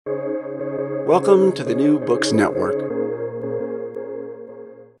Welcome to the New Books Network.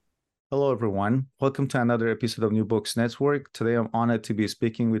 Hello, everyone. Welcome to another episode of New Books Network. Today, I'm honored to be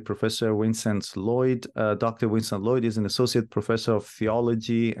speaking with Professor Vincent Lloyd. Dr. Vincent Lloyd is an associate professor of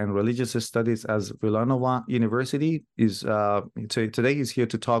theology and religious studies at Villanova University. Today, he's here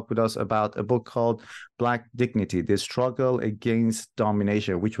to talk with us about a book called Black Dignity: The Struggle Against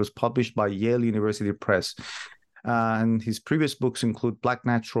Domination, which was published by Yale University Press. And his previous books include Black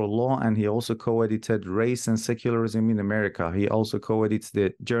Natural Law, and he also co-edited Race and Secularism in America. He also co-edits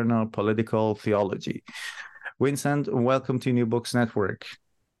the journal Political Theology. Vincent, welcome to New Books Network.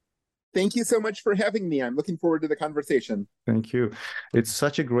 Thank you so much for having me. I'm looking forward to the conversation. Thank you. It's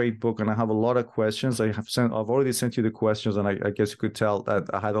such a great book, and I have a lot of questions. I've already sent you the questions, and I guess you could tell that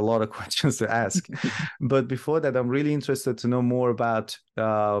I had a lot of questions to ask. But before that, I'm really interested to know more about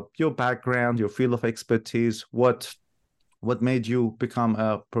your background, your field of expertise, what made you become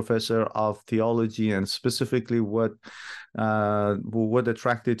a professor of theology, and specifically what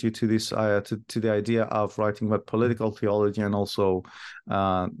attracted you to this to the idea of writing about political theology and also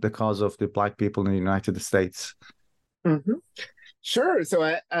the cause of the Black people in the United States? Mm-hmm. Sure. So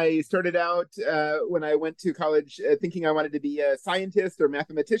I started out when I went to college thinking I wanted to be a scientist or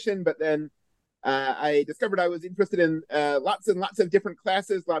mathematician, but then I discovered I was interested in lots and lots of different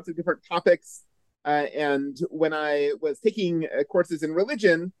classes, lots of different topics. And when I was taking courses in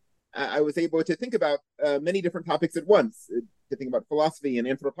religion, I was able to think about many different topics at once, to think about philosophy and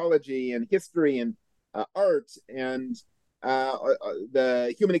anthropology and history and art and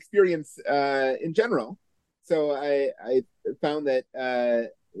the human experience in general. So I found that,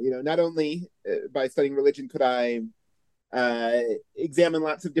 not only by studying religion could I examine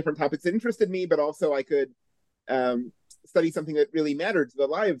lots of different topics that interested me, but also I could study something that really mattered to the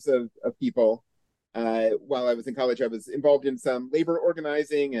lives of people. While I was in college, I was involved in some labor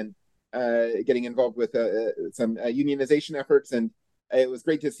organizing and getting involved with some unionization efforts. And it was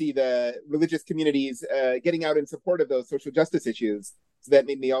great to see the religious communities getting out in support of those social justice issues. So that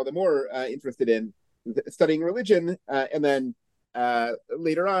made me all the more interested in studying religion. And then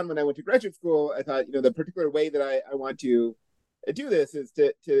later on, when I went to graduate school, I thought, the particular way that I want to do this is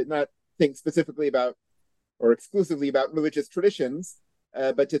to not think specifically about or exclusively about religious traditions,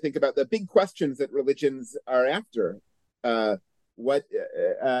 but to think about the big questions that religions are after. And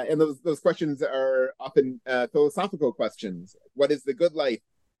those questions are often philosophical questions. What is the good life?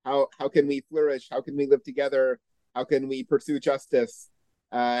 How can we flourish? How can we live together? How can we pursue justice?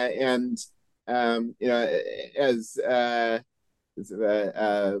 As a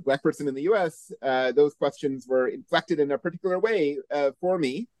Black person in the U.S., those questions were inflected in a particular way for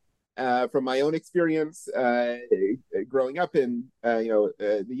me. From my own experience growing up in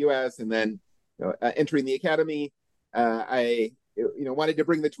the U.S. and then entering the academy, I wanted to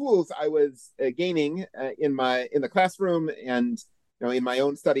bring the tools I was gaining in the classroom and in my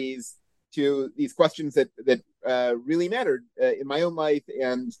own studies to these questions that really mattered in my own life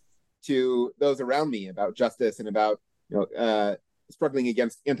and to those around me about justice and about struggling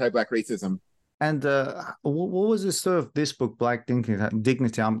against anti-Black racism. And what was the sort of this book, Black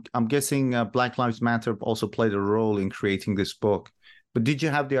Dignity? I'm guessing Black Lives Matter also played a role in creating this book. But did you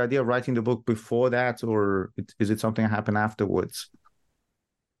have the idea of writing the book before that, or is it something that happened afterwards?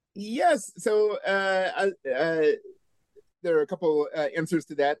 Yes. So there are a couple answers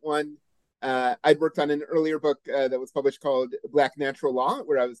to that. One, I'd worked on an earlier book that was published called Black Natural Law,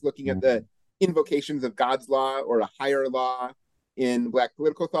 where I was looking at the invocations of God's law or a higher law in Black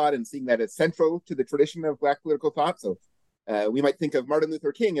political thought and seeing that as central to the tradition of Black political thought. So we might think of Martin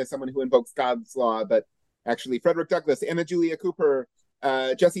Luther King as someone who invokes God's law, but actually Frederick Douglass, Anna Julia Cooper,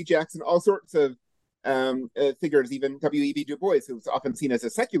 Jesse Jackson, all sorts of figures, even W.E.B. Du Bois, who's often seen as a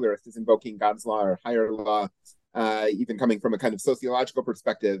secularist, is invoking God's law or higher law, even coming from a kind of sociological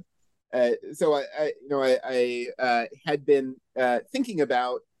perspective. So I had been thinking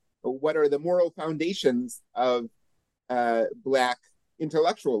about what are the moral foundations of Black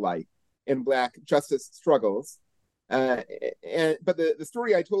intellectual life and Black justice struggles. But the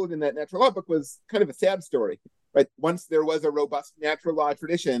story I told in that natural law book was kind of a sad story. Right? Once there was a robust natural law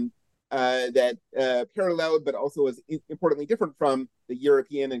tradition that paralleled, but also was importantly different from the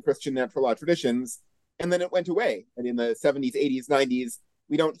European and Christian natural law traditions. And then it went away. And in the 70s, 80s, 90s,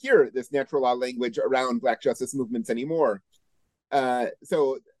 we don't hear this natural law language around Black justice movements anymore.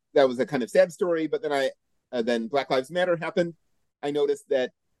 So that was a kind of sad story. But then Black Lives Matter happened. I noticed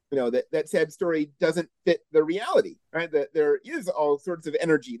that that sad story doesn't fit the reality, right? That there is all sorts of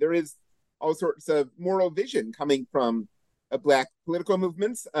energy. There is all sorts of moral vision coming from Black political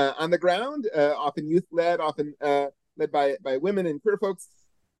movements on the ground, often youth-led, often led by women and queer folks.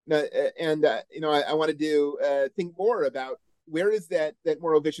 I wanted to think more about where is that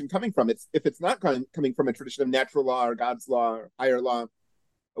moral vision coming from. If it's not coming from a tradition of natural law or God's law or higher law,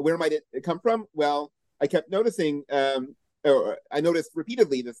 where might it come from? Well, I kept noticing, or I noticed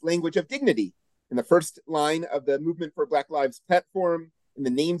repeatedly this language of dignity in the first line of the Movement for Black Lives platform, in the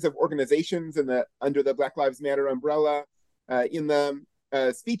names of organizations under the Black Lives Matter umbrella, in the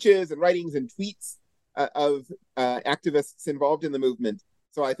speeches and writings and tweets of activists involved in the movement.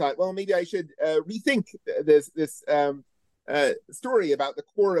 So I thought, well, maybe I should rethink this story about the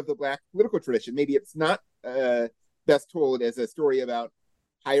core of the Black political tradition. Maybe it's not best told as a story about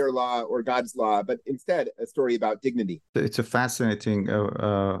higher law or God's law, but instead a story about dignity. It's a fascinating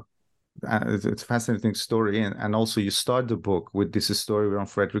story, and also you start the book with this story around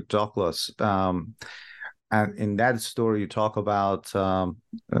Frederick Douglass, and in that story you talk about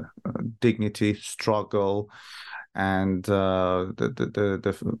dignity, struggle, and the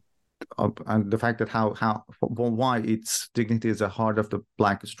fact that why its dignity is the heart of the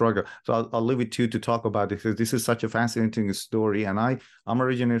Black struggle. So I'll leave it to you to talk about this, because this is such a fascinating story. And I'm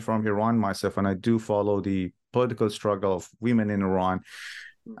originally from Iran myself, and I do follow the political struggle of women in Iran.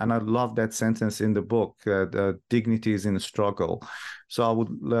 And I love that sentence in the book, dignity is in the struggle. So I would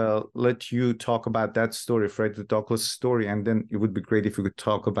let you talk about that story, Frederick Douglass' story, and then it would be great if you could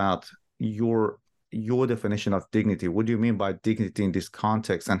talk about your definition of dignity. What do you mean by dignity in this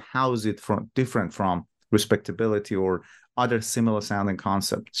context, and how is it different from respectability or other similar sounding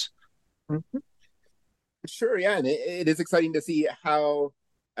concepts? Mm-hmm. Sure, yeah, and it is exciting to see how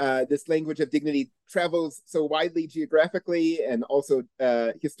this language of dignity travels so widely geographically and also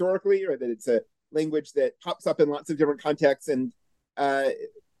historically, or that it's a language that pops up in lots of different contexts, and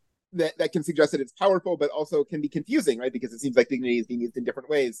that can suggest that it's powerful, but also can be confusing, right? Because it seems like dignity is being used in different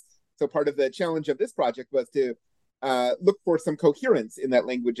ways. So part of the challenge of this project was to look for some coherence in that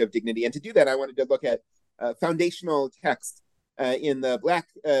language of dignity. And to do that, I wanted to look at foundational text in the Black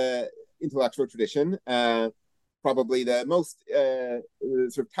intellectual tradition, probably the most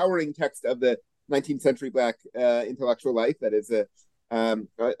sort of towering text of the 19th century Black intellectual life, that is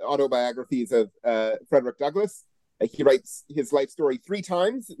autobiographies of Frederick Douglass. He writes his life story 3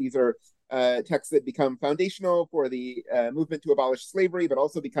 times. These are texts that become foundational for the movement to abolish slavery, but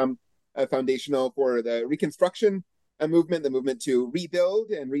also become foundational for the Reconstruction movement, the movement to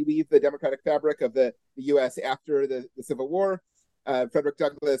rebuild and reweave the democratic fabric of the U.S. after the Civil War. Frederick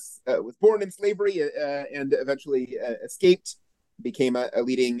Douglass was born in slavery and eventually escaped, became a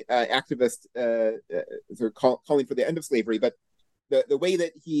leading activist, sort of calling for the end of slavery. But the way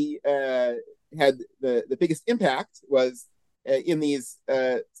that he had the biggest impact was in these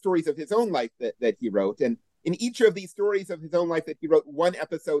stories of his own life that he wrote. And in each of these stories of his own life that he wrote, one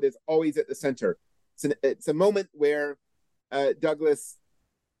episode is always at the center. It's a moment where Douglass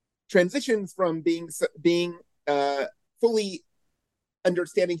transitions from being fully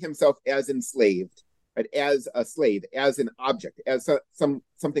understanding himself as enslaved, right, as a slave, as an object, as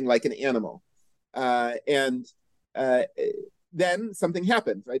something like an animal, and then something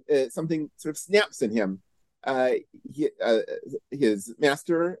happens, right? Something sort of snaps in him. His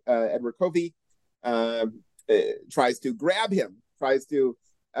master, Edward Covey, tries to grab him, tries to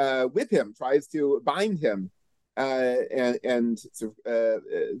whip him, tries to bind him, and sort of,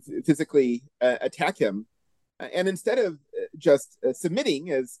 physically attack him. And instead of just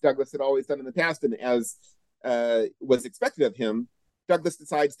submitting, as Douglass had always done in the past, and as was expected of him, Douglass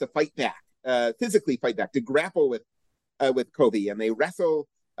decides to fight back, physically fight back, to grapple with Covey, and they wrestle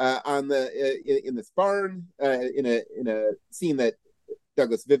in this barn in a scene that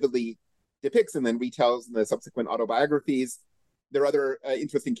Douglass vividly depicts and then retells in the subsequent autobiographies. There are other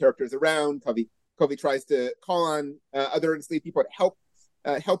interesting characters around. Covey tries to call on other enslaved people to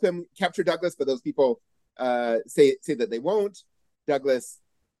help him capture Douglass, but those people say that they won't. Douglass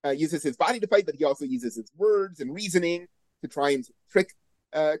uses his body to fight, but he also uses his words and reasoning to try and trick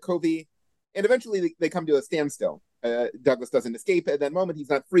Covey. And eventually they come to a standstill. Douglass doesn't escape at that moment.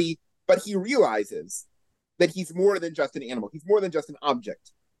 He's not free, but he realizes that he's more than just an animal. He's more than just an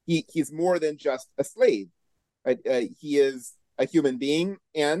object. He's more than just a slave. Right? He is a human being,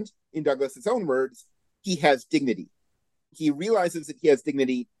 and in Douglass's own words, he has dignity. He realizes that he has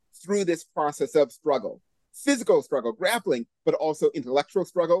dignity through this process of struggle, physical struggle, grappling, but also intellectual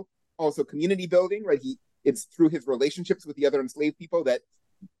struggle, also community building, right? It's through his relationships with the other enslaved people that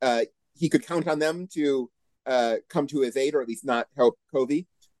he could count on them to come to his aid, or at least not help Covey.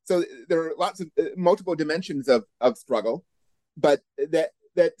 So there are lots of multiple dimensions of struggle, but that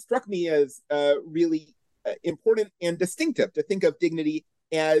struck me as really important and distinctive, to think of dignity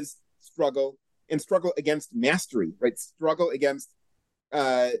as struggle, and struggle against mastery, right? Struggle against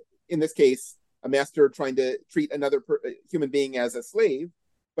in this case, a master trying to treat another human being as a slave,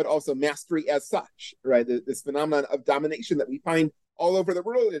 but also mastery as such, right? This phenomenon of domination that we find all over the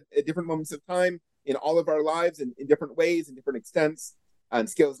world at different moments of time in all of our lives in different ways, in different extents, on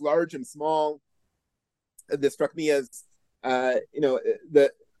scales large and small. This struck me as,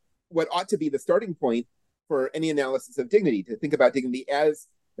 what ought to be the starting point for any analysis of dignity, to think about dignity as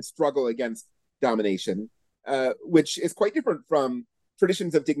a struggle against domination, which is quite different from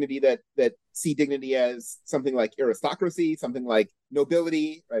traditions of dignity that see dignity as something like aristocracy, something like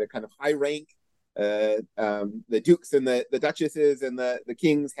nobility, right? A kind of high rank, the dukes and the duchesses and the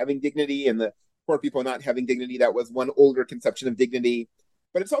kings having dignity, and the poor people not having dignity. That was one older conception of dignity.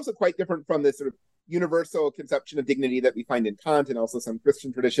 But it's also quite different from this sort of universal conception of dignity that we find in Kant and also some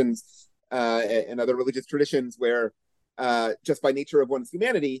Christian traditions and other religious traditions, where just by nature of one's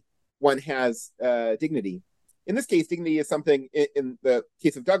humanity, one has dignity. In this case, dignity is something, in the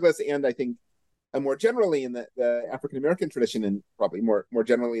case of Douglas, and I think more generally in the African-American tradition, and probably more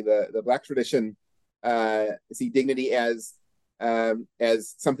generally the Black tradition, see dignity as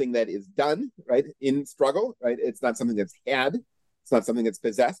something that is done, right, in struggle, right? It's not something that's had, it's not something that's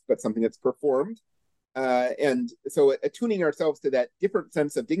possessed, but something that's performed. And so attuning ourselves to that different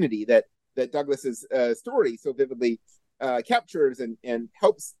sense of dignity that Douglas's story so vividly captures and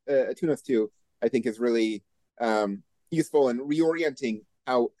helps attune us to, I think is really useful in reorienting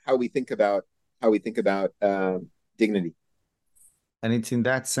how we think about dignity. And it's in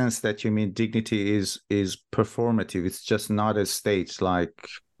that sense that you mean dignity is performative. It's just not a state like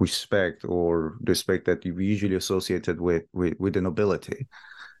respect that you usually associated with the nobility.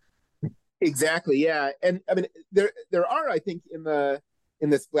 Exactly. Yeah. And I mean, there are, I think, in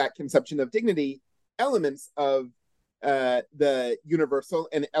this Black conception of dignity, elements of the universal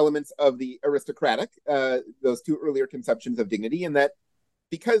and elements of the aristocratic, those two earlier conceptions of dignity, and that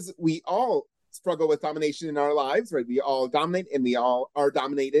because we all struggle with domination in our lives, right? We all dominate, and we all are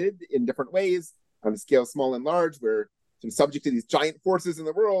dominated in different ways on a scale small and large. We're subject to these giant forces in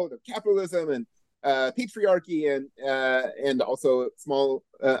the world of capitalism and patriarchy, and also small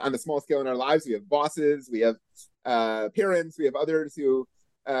on a small scale in our lives. We have bosses, we have parents, we have others who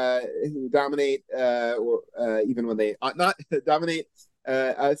dominate, or even when they ought not dominate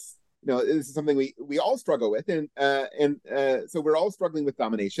us. This is something we all struggle with, and so we're all struggling with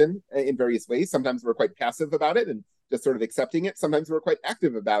domination in various ways. Sometimes we're quite passive about it and just sort of accepting it. Sometimes we're quite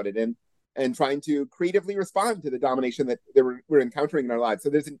active about it and trying to creatively respond to the domination that we're encountering in our lives.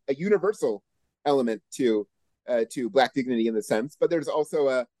 So there's a universal element to Black dignity in the sense, but there's also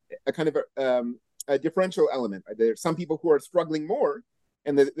a kind of a differential element. Right? There's some people who are struggling more,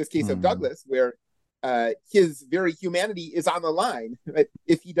 in this case of Douglas, where his very humanity is on the line. Right?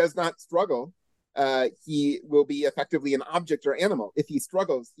 If he does not struggle, he will be effectively an object or animal. If he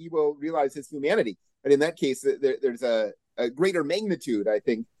struggles, he will realize his humanity. But in that case, there's a greater magnitude, I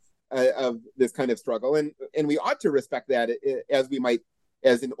think, of this kind of struggle, and we ought to respect that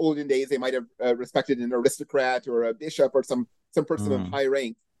as in olden days they might have respected an aristocrat or a bishop or some person of high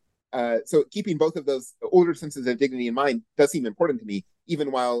rank. So keeping both of those older senses of dignity in mind does seem important to me,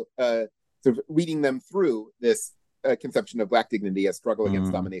 even while sort of reading them through this conception of Black dignity as struggle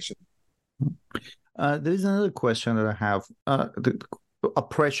against domination. There's another question that I have. The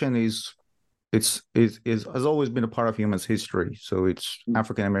oppression has always been a part of humans' history. So it's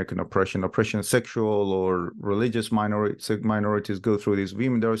African American oppression, sexual or religious minorities go through these.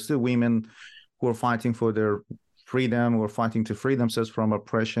 There are still women who are fighting for their freedom, who are fighting to free themselves from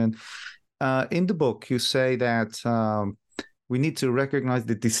oppression. In the book, you say that we need to recognize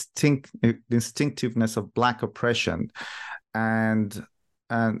the distinctiveness of Black oppression, and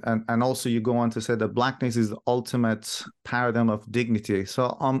also you go on to say that Blackness is the ultimate paradigm of dignity.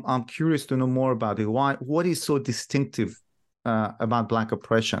 So I'm curious to know more about it. What is so distinctive about Black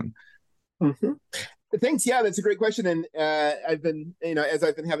oppression? Mm-hmm. Thanks. Yeah, that's a great question. And I've been, as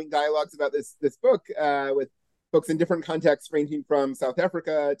I've been having dialogues about this book with folks in different contexts, ranging from South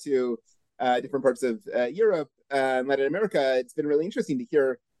Africa to different parts of Europe and Latin America, it's been really interesting to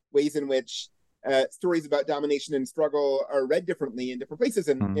hear ways in which stories about domination and struggle are read differently in different places.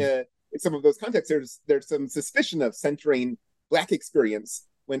 And in some of those contexts, there's some suspicion of centering Black experience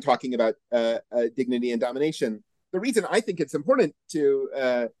when talking about dignity and domination. The reason I think it's important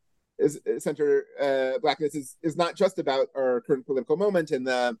to center Blackness is not just about our current political moment and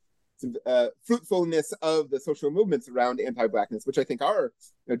the fruitfulness of the social movements around anti-Blackness, which I think are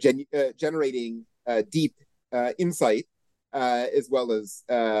generating deep insight as well as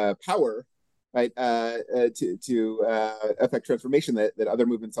power, right, to affect transformation that other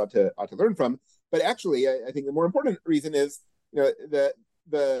movements ought to learn from. But actually, I think the more important reason is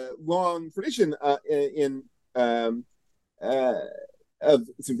the long tradition in of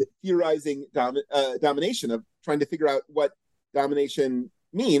sort of theorizing domination, of trying to figure out what domination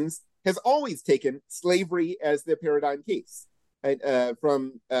means, has always taken slavery as the paradigm case, right?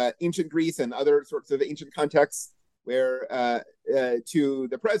 From ancient Greece and other sorts of ancient contexts, where to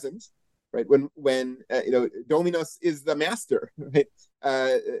the present, right? When Dominus is the master, right?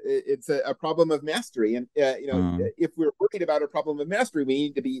 It's a problem of mastery, and if we're worried about a problem of mastery, we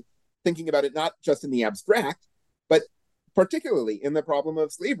need to be thinking about it not just in the abstract, but particularly in the problem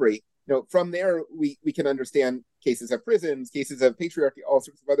of slavery. From there we can understand cases of prisons, cases of patriarchy, all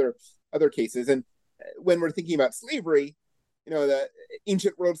sorts of other cases. And when we're thinking about slavery, the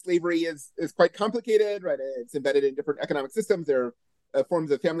ancient world slavery is quite complicated, right? It's embedded in different economic systems. There are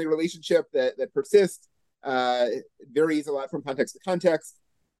forms of family relationship that persist. It varies a lot from context to context.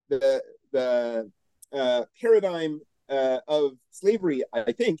 The paradigm of slavery,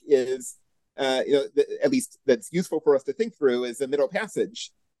 I think, is at least that's useful for us to think through, is the Middle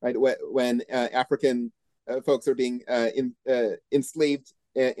Passage, right? When African folks are being enslaved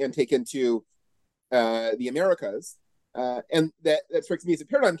and taken to the Americas. And that strikes me as a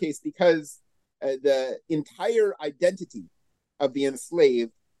paradigm case because the entire identity of the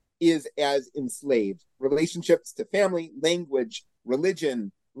enslaved is as enslaved. Relationships to family, language,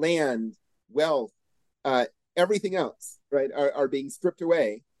 religion, land, wealth, everything else, right, are being stripped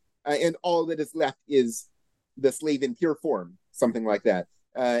away. And all that is left is the slave in pure form, something like that.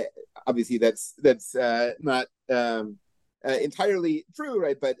 Obviously, that's not entirely true,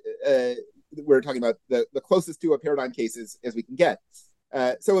 right? But we're talking about the closest to a paradigm case as we can get.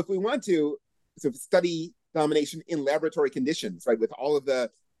 So if we want to sort of study domination in laboratory conditions, right, with all of the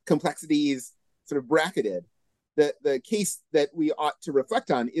complexities sort of bracketed, the case that we ought to reflect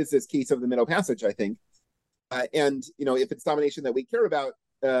on is this case of the Middle Passage, I think. And if it's domination that we care about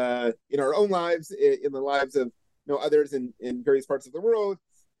in our own lives, in the lives of others in various parts of the world,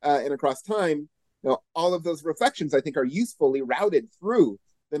 and across time, all of those reflections, I think, are usefully routed through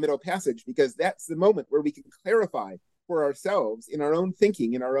the Middle Passage, because that's the moment where we can clarify for ourselves in our own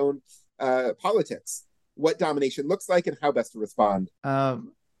thinking, in our own politics, what domination looks like and how best to respond.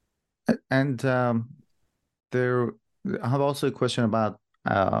 There, I have also a question about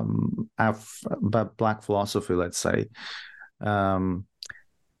Black philosophy, let's say.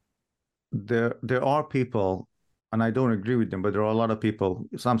 There are people, and I don't agree with them, but there are a lot of people,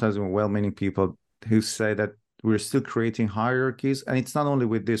 sometimes even well-meaning people, who say that we're still creating hierarchies. And it's not only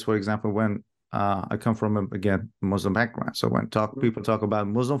with this. For example, when I come from, again, Muslim background. So when people talk about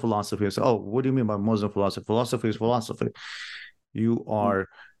Muslim philosophy, I say, oh, what do you mean by Muslim philosophy? Philosophy is philosophy. You are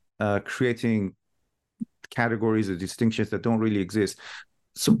creating categories of distinctions that don't really exist.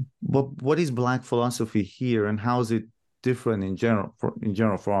 So what is Black philosophy here, and how is it different in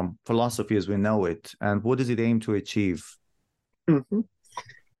general from philosophy as we know it, and what does it aim to achieve? Mm-hmm.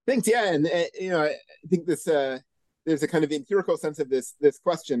 Thanks. Yeah, and I think this there's a kind of empirical sense of this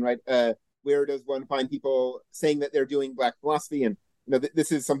question, right? Where does one find people saying that they're doing Black philosophy? And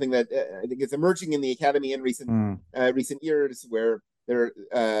this is something that I think is emerging in the academy in recent years, where there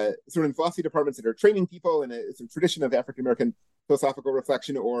are certain philosophy departments that are training people in a tradition of African American philosophical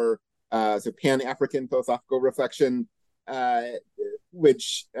reflection, or Pan-African philosophical reflection,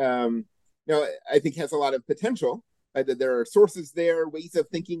 which I think has a lot of potential. That there are sources there, ways of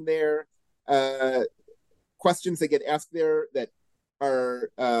thinking there, questions that get asked there that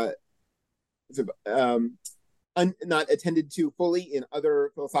are not attended to fully in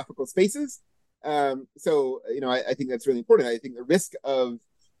other philosophical spaces. So I think that's really important. I think the risk of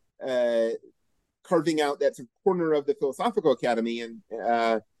carving out that sort of corner of the philosophical academy and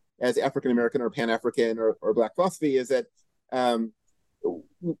as African American or Pan-African or Black philosophy is that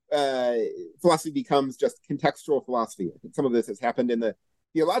philosophy becomes just contextual philosophy. I think some of this has happened in the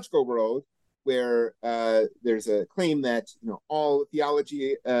theological world, where there's a claim that all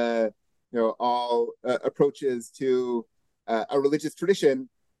theology, all approaches to a religious tradition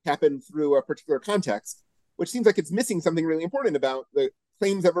happen through a particular context, which seems like it's missing something really important about the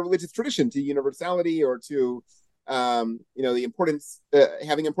claims of a religious tradition to universality, or to the importance,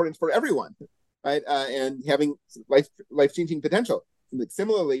 having importance for everyone, right? And having life-changing potential.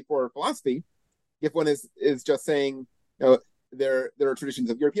 Similarly, for philosophy, if one is just saying, there are traditions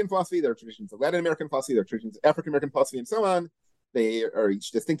of European philosophy, there are traditions of Latin American philosophy, there are traditions of African American philosophy, and so on. They are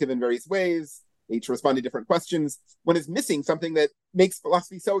each distinctive in various ways. They each respond to different questions. One is missing something that makes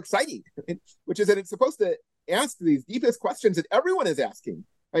philosophy so exciting, which is that it's supposed to ask these deepest questions that everyone is asking,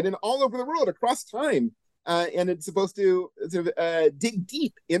 right? And all over the world, across time. And it's supposed to sort of dig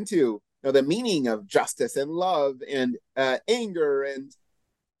deep into the meaning of justice and love and anger and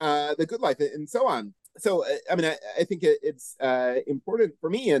the good life and so on. So, I think it's important for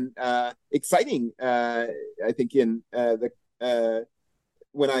me and exciting. I think in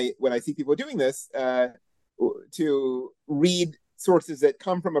when I see people doing this, to read sources that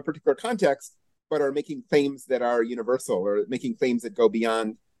come from a particular context, but are making claims that are universal or making claims that go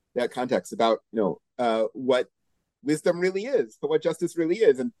beyond that context about what wisdom really is, what justice really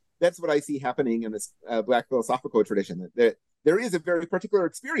is, and that's what I see happening in this Black philosophical tradition. That there is a very particular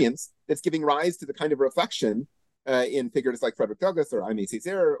experience that's giving rise to the kind of reflection in figures like Frederick Douglass or Aimé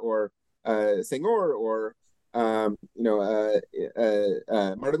Césaire or Senghor or Martin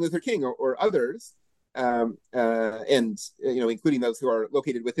Luther King or others, and including those who are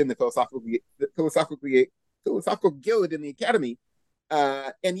located within the philosophical guild in the academy.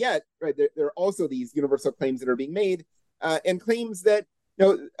 And yet, right, there are also these universal claims that are being made, and claims that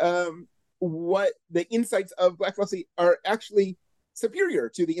what the insights of Black philosophy are actually superior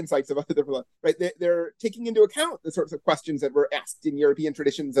to the insights of other philosophy. Right, they're taking into account the sorts of questions that were asked in European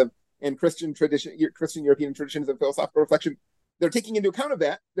traditions and Christian European traditions of philosophical reflection. They're taking into account of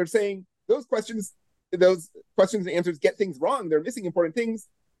that. They're saying those questions and answers get things wrong. They're missing important things.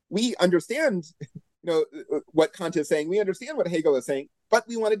 We understand what Kant is saying. We understand what Hegel is saying, but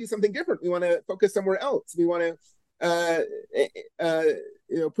we want to do something different. We want to focus somewhere else. We want to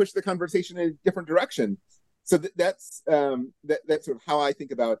push the conversation in a different direction. So that's sort of how I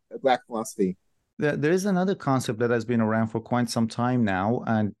think about Black philosophy. There is another concept that has been around for quite some time now,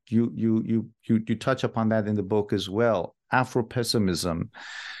 and you touch upon that in the book as well: Afro-pessimism.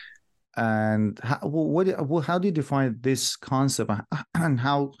 And how do you define this concept, and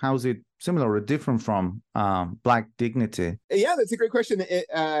how is it similar or different from Black dignity? Yeah, that's a great question.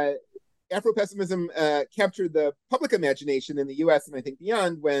 Afro-pessimism captured the public imagination in the U.S. and I think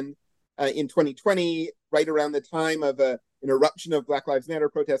beyond when in 2020, right around the time of an eruption of Black Lives Matter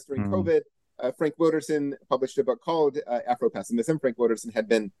protests during COVID, Frank Woederson published a book called Afro-Pessimism. Frank Woederson had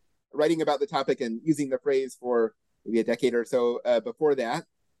been writing about the topic and using the phrase for maybe a decade or so before that.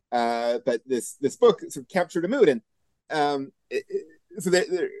 But this book sort of captured a mood. And so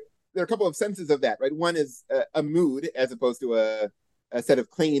there are a couple of senses of that, right? One is a mood as opposed to a set of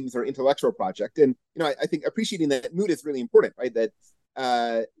claims or intellectual project. And, I think appreciating that mood is really important, right? That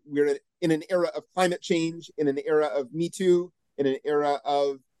we're in an era of climate change, in an era of Me Too, in an era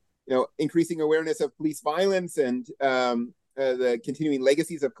of, increasing awareness of police violence and the continuing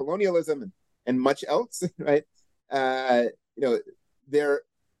legacies of colonialism and much else, right?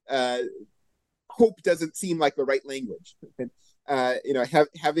 Hope doesn't seem like the right language.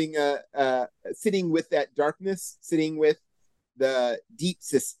 Having sitting with that darkness, sitting with the deep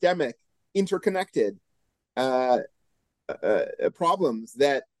systemic interconnected problems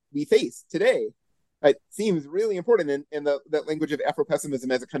that we face today, it seems really important. And that language of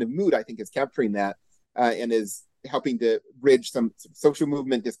Afro-pessimism as a kind of mood, I think, is capturing that and is helping to bridge some social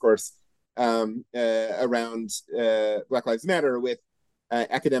movement discourse around Black Lives Matter with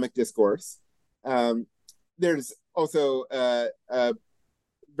academic discourse. There's also a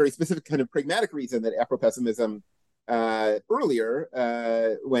very specific kind of pragmatic reason that Afro-pessimism earlier,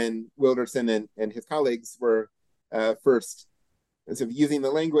 when Wilderson and his colleagues were first sort of using the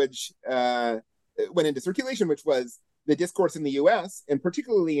language, went into circulation, which was the discourse in the US, and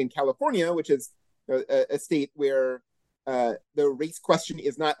particularly in California, which is a state where the race question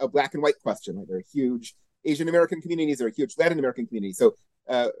is not a black and white question. Like, there are huge Asian American communities, there are huge Latin American communities. So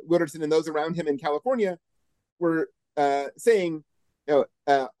Wilderson and those around him in California were saying,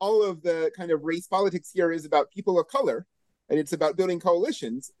 all of the kind of race politics here is about people of color, and it's about building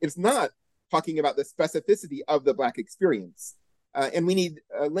coalitions. It's not talking about the specificity of the Black experience. And we need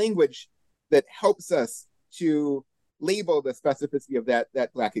a language that helps us to label the specificity of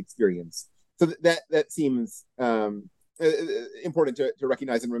that Black experience. So that seems important to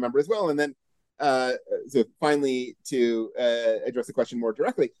recognize and remember as well. And then so finally, to address the question more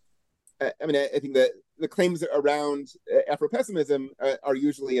directly, I think that the claims around Afro-pessimism are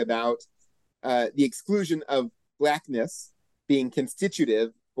usually about the exclusion of Blackness being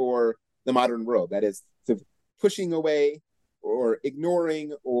constitutive for the modern world. That is, sort of pushing away or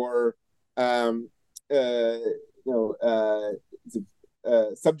ignoring or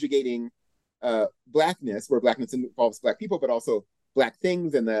subjugating Blackness, where Blackness involves Black people, but also Black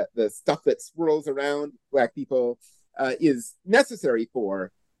things and the stuff that swirls around Black people is necessary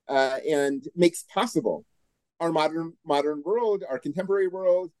for and makes possible our modern world. Our contemporary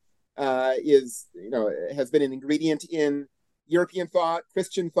world has been an ingredient in European thought,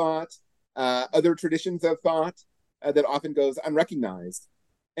 Christian thought, other traditions of thought that often goes unrecognized.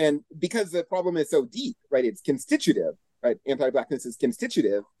 And because the problem is so deep, right, it's constitutive, right? Anti-Blackness is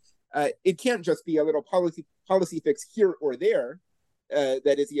constitutive. It can't just be a little policy fix here or there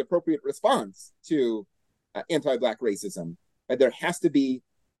that is the appropriate response to anti-Black racism. There has to be,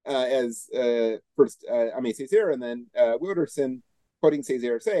 as first Aimé Césaire and then Wilderson, quoting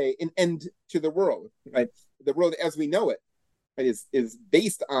Césaire, say, an end to the world. Right, the world as we know it, right, is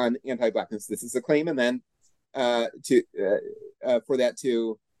based on anti-Blackness. This is a claim, and then for that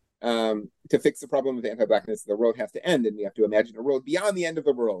to fix the problem of anti-Blackness, the world has to end, and we have to imagine a world beyond the end of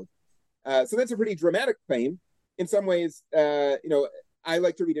the world. So that's a pretty dramatic claim. In some ways, I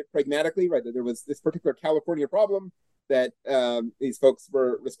like to read it pragmatically, right? That there was this particular California problem that these folks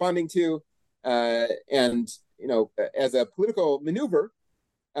were responding to, and as a political maneuver,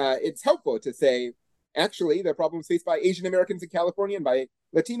 it's helpful to say, actually, the problems faced by Asian Americans in California and by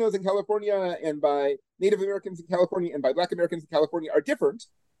Latinos in California and by Native Americans in California and by Black Americans in California are different.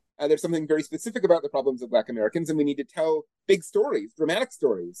 There's something very specific about the problems of Black Americans, and we need to tell big stories, dramatic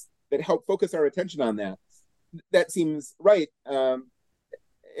stories that help focus our attention on that. That seems right.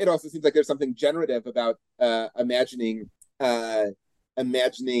 It also seems like there's something generative about imagining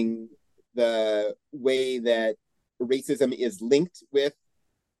the way that racism is linked with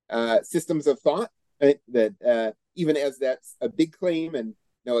systems of thought. Right? That even as that's a big claim, and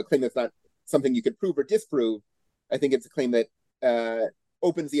a claim that's not something you could prove or disprove, I think it's a claim that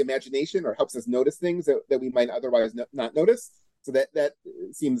opens the imagination or helps us notice things that we might otherwise not notice. So that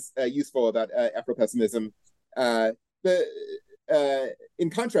seems useful about Afro-pessimism. In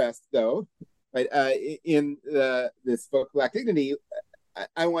contrast, though, right, in this book, Black Dignity,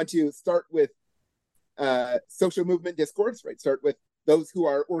 I want to start with social movement discourse, right? Start with those who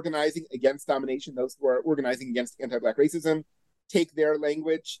are organizing against domination, those who are organizing against anti-Black racism, take their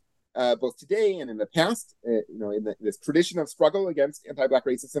language, both today and in the past, in this tradition of struggle against anti-Black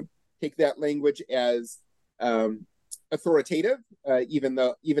racism, take that language as authoritative, even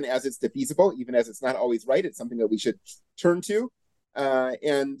as it's defeasible, even as it's not always right. It's something that we should turn to,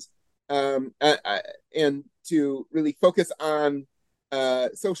 and to really focus on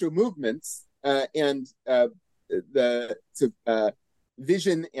social movements and the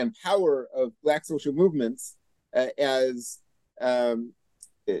vision and power of Black social movements as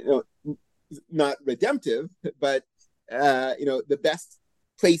not redemptive, but the best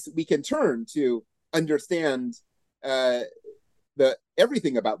place we can turn to understand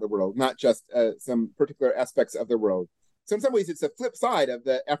everything about the world, not just some particular aspects of the world. So in some ways, it's a flip side of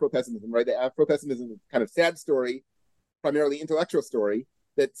the Afro-pessimism, right? The Afro-pessimism is kind of sad story, primarily intellectual story,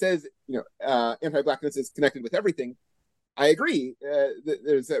 that says, anti-Blackness is connected with everything. I agree.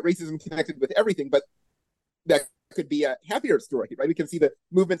 There's racism connected with everything, but that could be a happier story, right? We can see the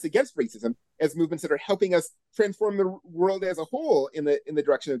movements against racism as movements that are helping us transform the world as a whole in the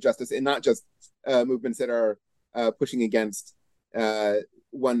direction of justice, and not just movements that are pushing against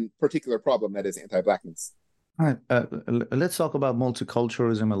one particular problem, that is anti-Blackness. All right. Let's talk about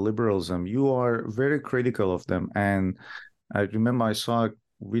multiculturalism and liberalism. You are very critical of them, and I remember I saw a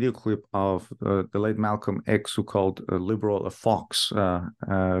video clip of the late Malcolm X, who called a liberal a fox.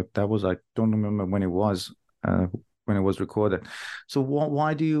 That was, I don't remember when it was recorded. So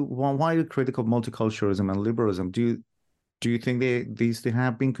why are you critical of multiculturalism and liberalism? Do you think these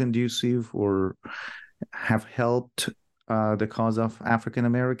have been conducive or have helped the cause of African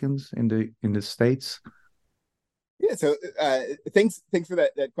Americans in the States? Yeah, so thanks for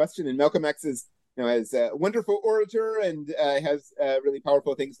that question. And Malcolm X is as a wonderful orator and has really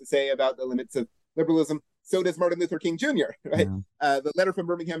powerful things to say about the limits of liberalism. So does Martin Luther King Jr., right? Yeah. The letter from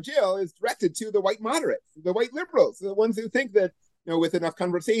Birmingham jail is directed to the white moderates, the white liberals, the ones who think that, with enough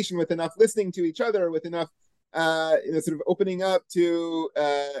conversation, with enough listening to each other, with enough, sort of opening up to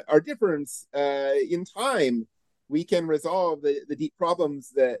our difference in time, we can resolve the deep problems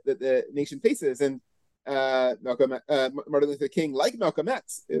that the nation faces. And Martin Luther King, like Malcolm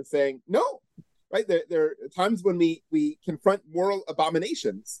X, is saying, no, right? There are times when we confront moral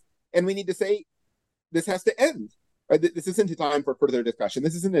abominations, and we need to say, this has to end. Right? This isn't a time for further discussion.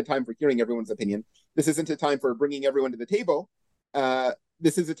 This isn't a time for hearing everyone's opinion. This isn't a time for bringing everyone to the table.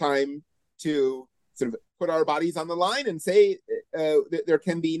 This is a time to sort of put our bodies on the line and say there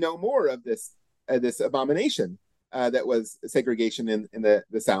can be no more of this abomination that was segregation in the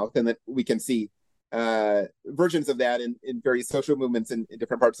South, and that we can see versions of that in various social movements in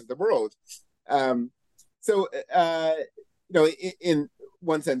different parts of the world. So in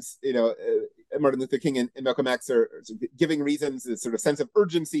one sense, Martin Luther King and Malcolm X are giving reasons, this sort of sense of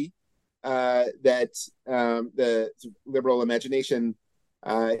urgency that the sort of liberal imagination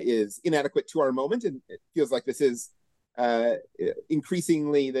is inadequate to our moment, and it feels like this is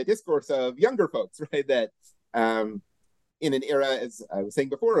increasingly the discourse of younger folks, right? That in an era, as I was saying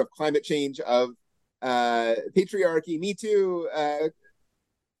before, of climate change, of patriarchy, Me Too,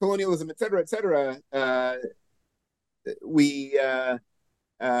 colonialism, et cetera,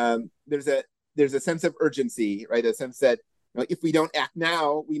 there's a sense of urgency, right? A sense that if we don't act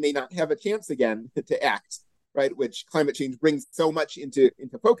now, we may not have a chance again to act, right? Which climate change brings so much into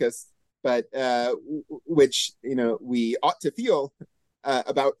focus, but which we ought to feel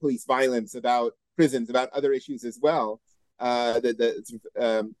about police violence, about prisons, about other issues as well.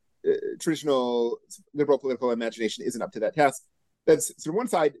 The traditional liberal political imagination isn't up to that task. That's sort of one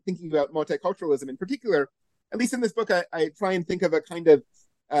side. Thinking about multiculturalism in particular, at least in this book, I try and think of a kind of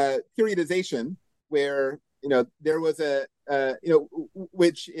periodization where there was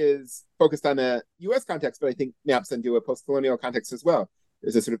which is focused on a U.S. context, but I think maps into a post-colonial context as well.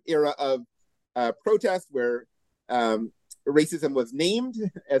 There's a sort of era of protest where racism was named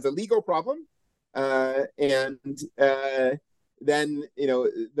as a legal problem, and then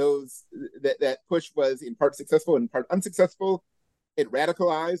that push was in part successful and in part unsuccessful. It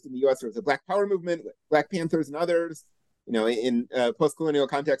radicalized. In the U.S. there was a Black Power movement, Black Panthers and others. In post-colonial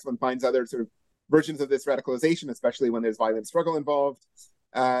context, one finds other sort of versions of this radicalization, especially when there's violent struggle involved.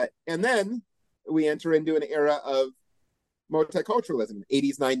 And then we enter into an era of multiculturalism,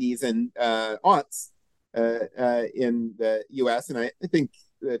 80s, 90s, and aughts in the U.S. And I think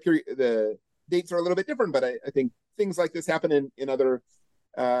the dates are a little bit different, but I think things like this happen in other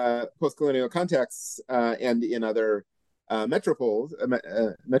post-colonial contexts and in other metropole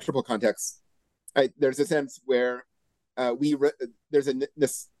contexts. There's a sense where there's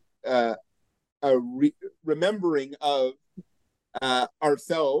a remembering of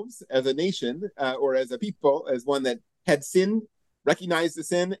ourselves as a nation or as a people, as one that had sinned, recognized the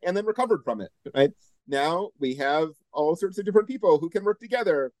sin, and then recovered from it. Right now, we have all sorts of different people who can work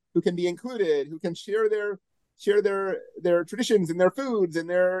together, who can be included, who can share their traditions and their foods and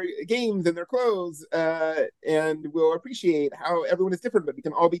their games and their clothes, and we'll appreciate how everyone is different, but we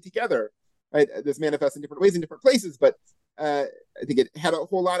can all be together. Right? This manifests in different ways in different places, but I think it had a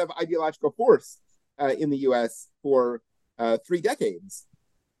whole lot of ideological force in the U.S. for 3 decades.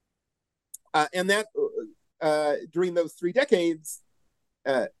 And that during those 3 decades,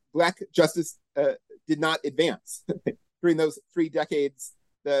 Black justice did not advance. During those 3 decades,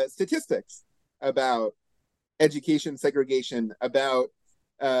 the statistics about education segregation, about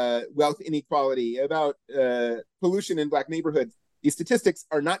wealth inequality, about pollution in Black neighborhoods, these statistics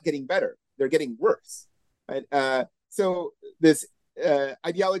are not getting better. They're getting worse. Right? So this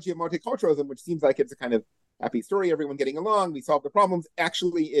ideology of multiculturalism, which seems like it's a kind of happy story, everyone getting along, we solve the problems,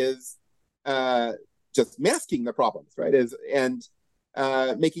 actually is just masking the problems, right? And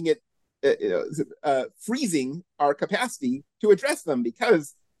making it, freezing our capacity to address them,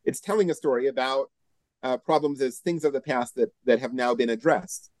 because it's telling a story about problems as things of the past that have now been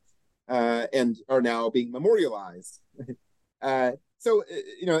addressed and are now being memorialized. So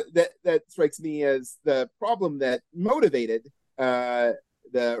that strikes me as the problem that motivated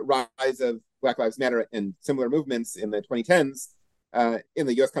the rise of Black Lives Matter and similar movements in the 2010s. In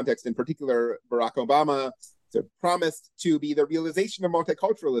the U.S. context, in particular, Barack Obama promised to be the realization of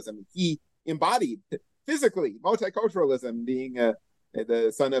multiculturalism. He embodied physically multiculturalism, being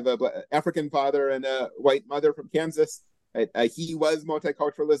the son of an African father and a white mother from Kansas. He was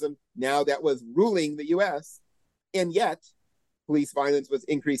multiculturalism. Now that was ruling the U.S., and yet police violence was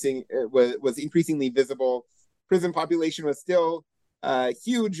increasing. Was increasingly visible. Prison population was still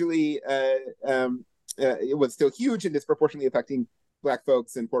hugely. It was still huge and disproportionately affecting Black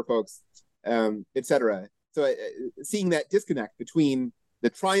folks and poor folks, et cetera. So seeing that disconnect between the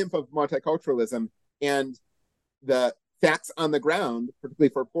triumph of multiculturalism and the facts on the ground, particularly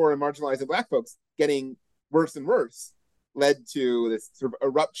for poor and marginalized and Black folks, getting worse and worse, led to this sort of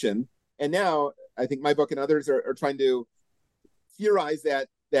eruption. And now I think my book and others are trying to theorize that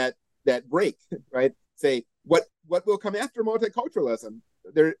break, right? Say what will come after multiculturalism.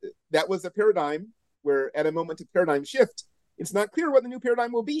 That was a paradigm where, at a moment of paradigm shift, it's not clear what the new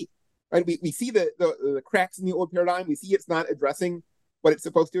paradigm will be. Right? We see the cracks in the old paradigm. We see it's not addressing what it's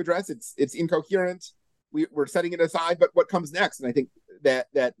supposed to address. It's incoherent. We're setting it aside. But what comes next? And I think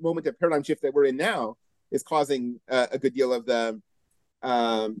that moment of paradigm shift that we're in now is causing a good deal of the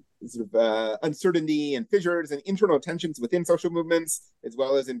uncertainty and fissures and internal tensions within social movements, as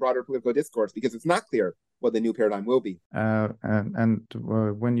well as in broader political discourse, because it's not clear what the new paradigm will be. And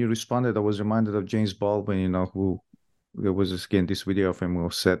when you responded, I was reminded of James Baldwin, who there was this video of him who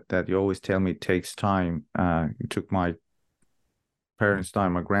said that you always tell me it takes time. It took my parents'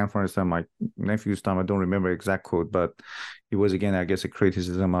 time, my grandfather's time, my nephew's time. I don't remember exact quote, but it was, again, I guess, a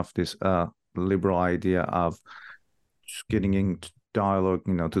criticism of this liberal idea of just getting into dialogue,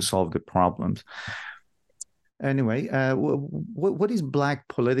 to solve the problems. Anyway, what is Black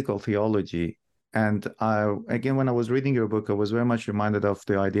political theology? And again, when I was reading your book, I was very much reminded of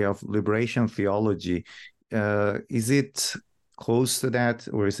the idea of liberation theology. Is it close to that,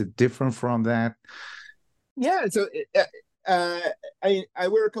 or is it different from that? Yeah, so I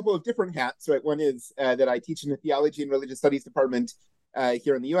wear a couple of different hats, right? One is that I teach in the theology and religious studies department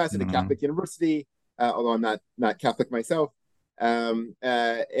here in the U.S. at a Catholic university, although I'm not Catholic myself.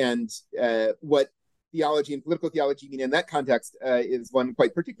 And what theology and political theology mean in that context is one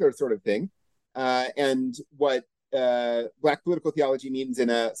quite particular sort of thing. And what Black political theology means in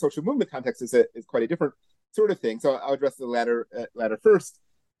a social movement context is quite a different sort of thing. So I'll address the latter first.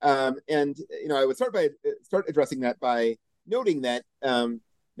 And I would start addressing that by noting that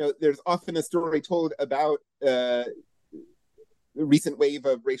there's often a story told about the recent wave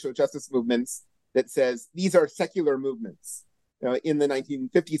of racial justice movements that says these are secular movements. In the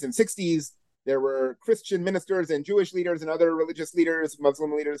 1950s and 60s, there were Christian ministers and Jewish leaders and other religious leaders,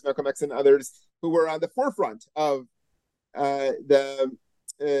 Muslim leaders, Malcolm X and others, who were on the forefront of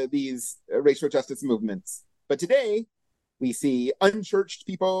these racial justice movements. But today, we see unchurched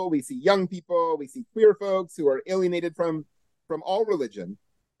people, we see young people, we see queer folks who are alienated from all religion,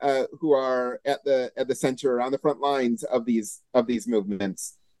 who are at the center, on the front lines of these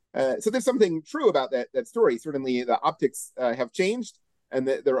movements. So there's something true about that story. Certainly, the optics have changed, and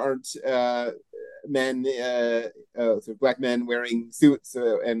that there aren't men, sort of Black men wearing suits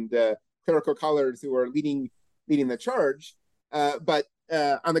and clerical collars who are leading the charge. But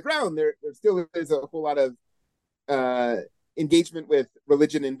on the ground, there still is a whole lot of engagement with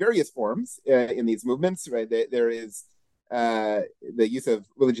religion in various forms in these movements, right? There is the use of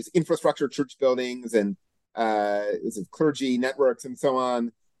religious infrastructure, church buildings, and clergy networks, and so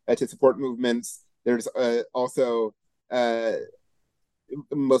on, to support movements. There's also,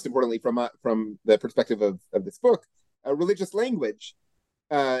 most importantly, from the perspective of this book, religious language,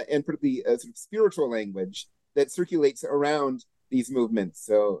 and particularly sort of spiritual language that circulates around these movements.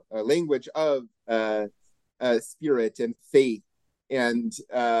 So, language of spirit and faith, and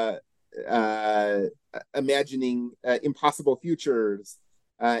imagining impossible futures,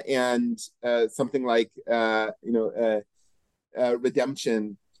 and something like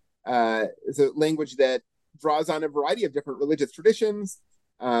redemption. So language that draws on a variety of different religious traditions.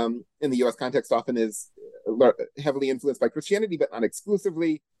 In the U.S. context, often is heavily influenced by Christianity, but not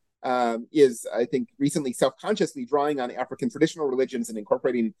exclusively. Is, I think, recently self-consciously drawing on African traditional religions and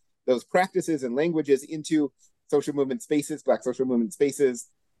incorporating those practices and languages into social movement spaces, Black social movement spaces.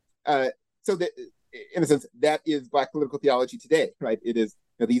 So that, in a sense, that is Black political theology today, right? It is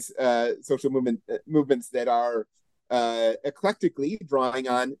these social movements that are eclectically drawing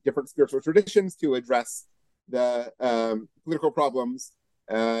on different spiritual traditions to address the political problems,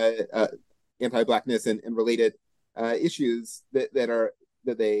 anti-Blackness and related issues that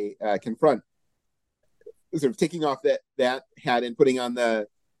they confront. Sort of taking off that hat and putting on the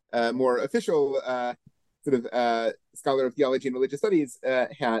more official scholar of theology and religious studies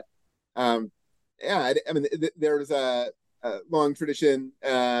hat. There's a long tradition,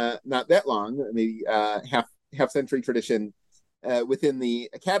 not that long, maybe half century tradition within the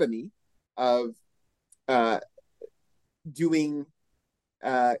academy of doing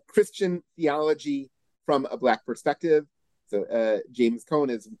Christian theology from a Black perspective. So James Cone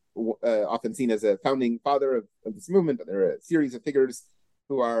is often seen as a founding father of this movement, but there are a series of figures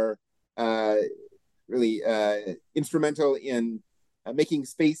who are really instrumental in making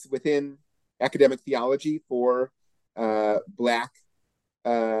space within academic theology for Black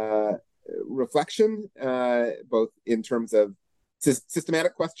reflection, both in terms of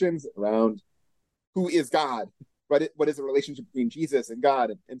systematic questions around who is God, what is the relationship between Jesus and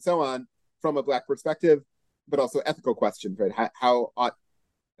God, and so on, from a Black perspective, but also ethical questions, right? How ought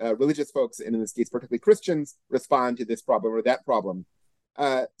religious folks, and in this case particularly Christians, respond to this problem or that problem?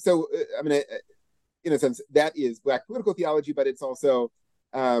 In a sense, that is Black political theology, but it's also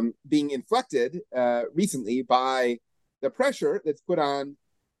being inflected recently by the pressure that's put on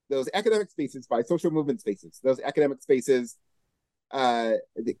those academic spaces by social movement spaces. Those academic spaces had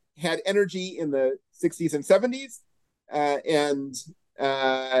energy in the 60s and 70s and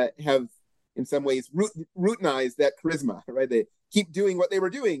have in some ways routinized that charisma, right? They keep doing what they were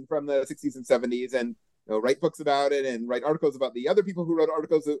doing from the 60s and 70s and write books about it and write articles about the other people who wrote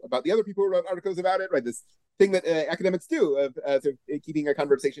articles about the other people who wrote articles about it, right? This thing that academics do of sort of keeping a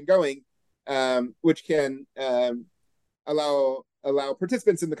conversation going, which can allow allow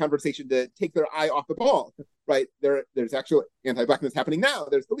participants in the conversation to take their eye off the ball, right? There's actual anti-blackness happening now.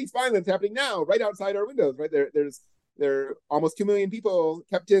 There's police violence happening now, right outside our windows, right? There are almost 2 million people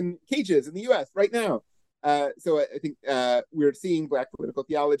kept in cages in the U.S. right now. So I think we're seeing Black political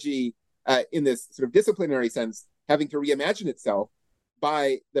theology in this sort of disciplinary sense having to reimagine itself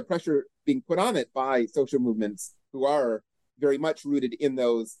by the pressure being put on it by social movements who are very much rooted in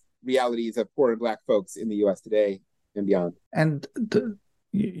those realities of poor and Black folks in the U.S. today and beyond. And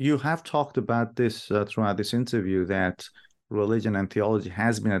you have talked about this throughout this interview, that religion and theology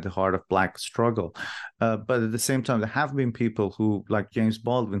has been at the heart of Black struggle. But at the same time, there have been people who, like James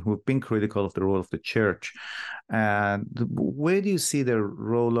Baldwin, who have been critical of the role of the church. And where do you see the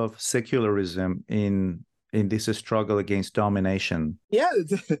role of secularism in this struggle against domination? Yeah,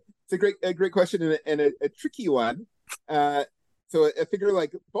 it's a great question and a tricky one. So a figure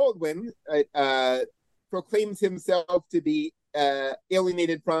like Baldwin proclaims himself to be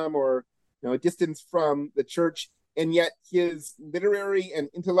alienated from or distanced from the church, and yet his literary and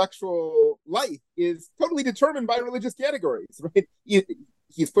intellectual life is totally determined by religious categories, right?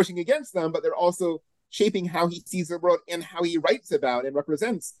 He's pushing against them, but they're also shaping how he sees the world and how he writes about and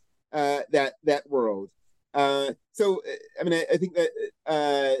represents that world. So, I mean, I think that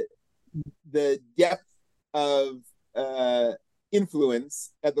the depth of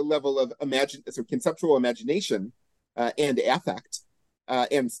influence at the level of sort of conceptual imagination and affect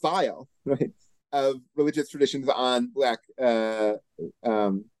and style, right, of religious traditions on Black life,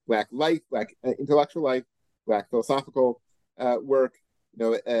 Black intellectual life, Black philosophical work.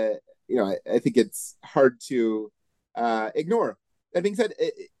 I think it's hard to ignore. That being said,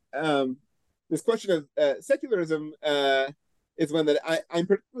 this question of secularism is one that I'm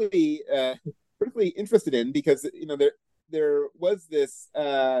particularly interested in, because there was this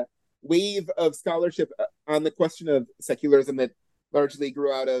wave of scholarship on the question of secularism that largely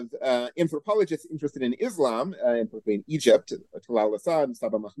grew out of anthropologists interested in Islam, and particularly in Egypt, Talal Hassan,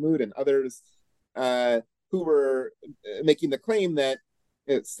 Saba Mahmoud, and others, who were making the claim that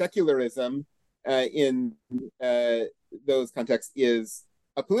secularism in those contexts is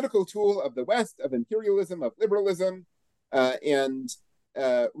a political tool of the West, of imperialism, of liberalism, and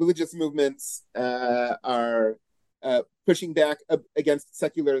religious movements are pushing back against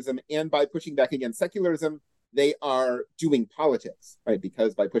secularism, and by pushing back against secularism, they are doing politics, right?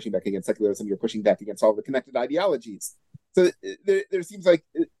 Because by pushing back against secularism, you're pushing back against all the connected ideologies. So there seems like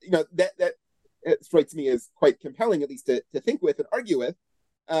that strikes me as quite compelling, at least to think with and argue with.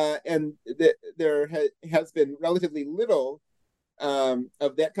 And there has been relatively little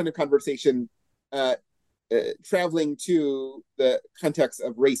of that kind of conversation traveling to the context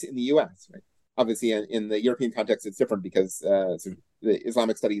of race in the U.S., right? Obviously, in the European context, it's different because sort of the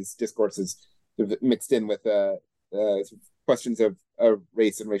Islamic studies discourse is sort of mixed in with sort of questions of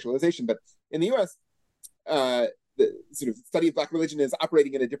race and racialization. But in the U.S., the sort of study of Black religion is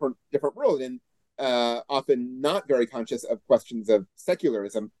operating in a different world, and often not very conscious of questions of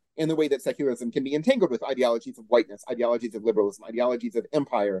secularism and the way that secularism can be entangled with ideologies of whiteness, ideologies of liberalism, ideologies of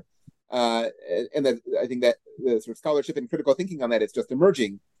empire. And that I think that the sort of scholarship and critical thinking on that is just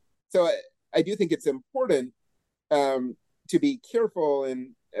emerging. So I do think it's important to be careful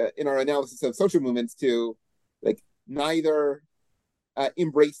in our analysis of social movements to neither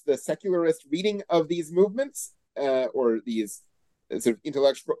embrace the secularist reading of these movements or these sort of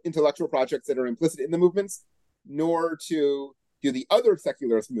intellectual projects that are implicit in the movements, nor to do the other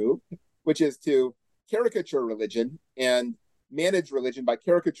secularist move, which is to caricature religion and manage religion by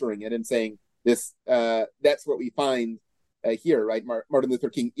caricaturing it and saying this that's what we find here, right? Martin Luther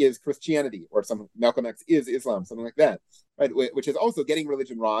King is Christianity, or Malcolm X is Islam, something like that, right? Which is also getting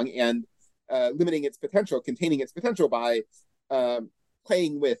religion wrong and limiting its potential, containing its potential by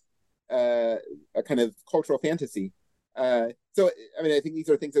playing with a kind of cultural fantasy. So, I mean, I think these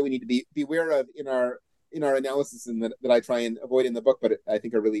are things that we need to be aware of in our analysis, and that I try and avoid in the book, but I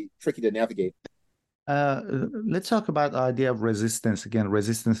think are really tricky to navigate. Let's talk about the idea of resistance again,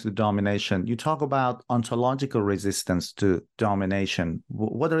 resistance to domination. You talk about ontological resistance to domination.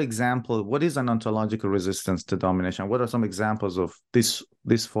 What is an ontological resistance to domination? What are some examples of this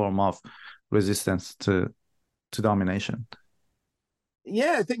form of resistance to domination?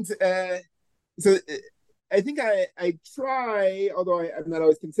 Yeah, things. So I think I try, although I'm not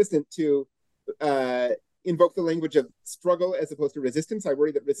always consistent, to invoke the language of struggle as opposed to resistance. I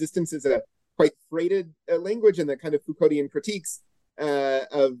worry that resistance is a quite freighted language, and the kind of Foucauldian critiques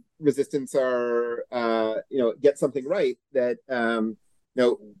of resistance are, get something right, that,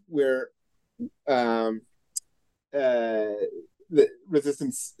 where the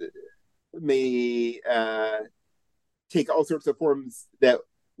resistance may take all sorts of forms that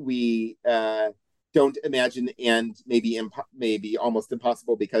we don't imagine, and maybe almost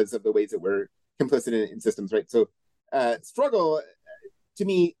impossible because of the ways that we're complicit in systems, right? So struggle, to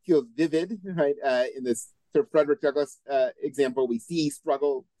me, feels vivid, right? In this sort of Frederick Douglass example, we see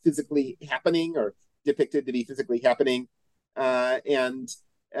struggle physically happening or depicted to be physically happening. And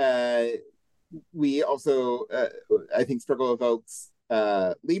we also, I think struggle evokes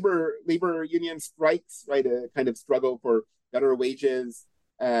labor union strikes, right? A kind of struggle for better wages,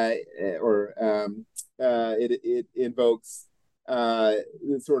 or it invokes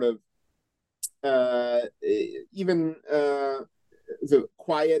sort of even the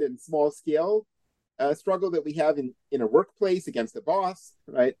quiet and small scale struggle that we have in a workplace against the boss,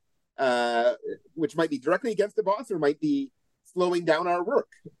 right? Which might be directly against the boss, or might be slowing down our work,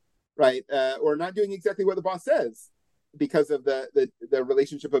 right? Or not doing exactly what the boss says because of the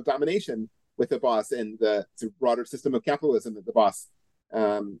relationship of domination with the boss and the sort of broader system of capitalism that the boss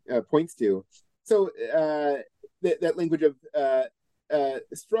points to. So that language of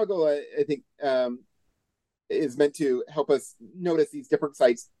struggle, I think, is meant to help us notice these different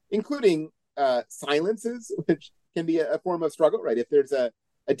sites, including silences, which can be a form of struggle, right? If there's a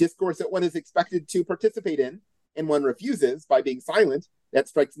discourse that one is expected to participate in and one refuses by being silent, that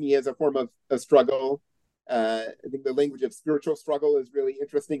strikes me as a form of struggle. I think the language of spiritual struggle is really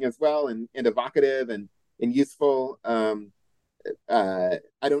interesting as well, and evocative and useful. I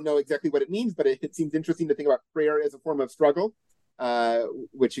don't know exactly what it means, but it seems interesting to think about prayer as a form of struggle,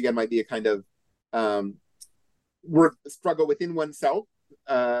 which again might be a kind of struggle within oneself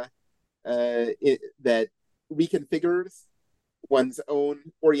that reconfigures one's own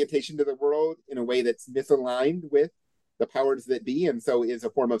orientation to the world in a way that's misaligned with the powers that be, and so is a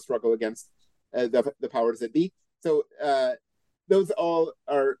form of struggle against the powers that be. So those all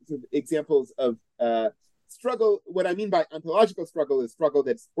are sort of examples of struggle. What I mean by ontological struggle is struggle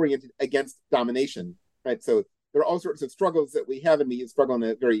that's oriented against domination, right? So there are all sorts of struggles that we have, and we use struggle in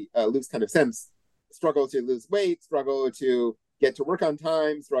a very loose kind of sense. Struggle to lose weight, struggle to get to work on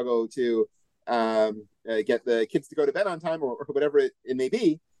time, struggle to get the kids to go to bed on time, or whatever it may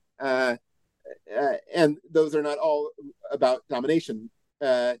be. And those are not all about domination.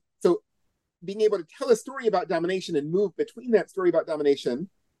 So being able to tell a story about domination and move between that story about domination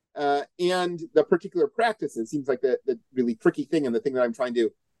and the particular practices seems like the really tricky thing, and the thing that I'm trying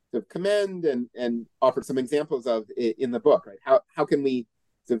to commend and offer some examples of in the book, right? How can we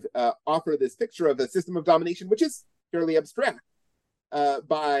sort of offer this picture of a system of domination, which is fairly abstract,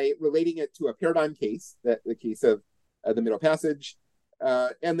 by relating it to a paradigm case, the case of the Middle Passage,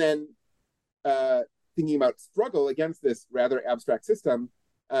 and then thinking about struggle against this rather abstract system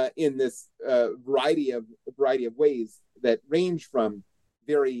in this variety of ways that range from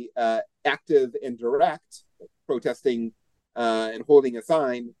very active and direct protesting and holding a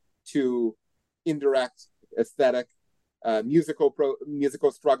sign to indirect, aesthetic, musical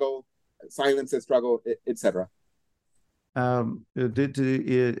struggle, silence as struggle, etc. Again,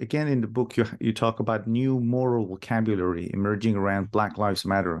 in the book, you talk about new moral vocabulary emerging around Black Lives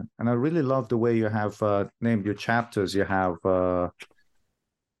Matter, and I really love the way you have named your chapters. You have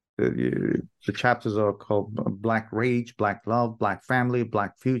the chapters are called Black Rage, Black Love, Black Family,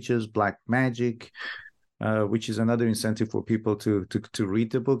 Black Futures, Black Magic, which is another incentive for people to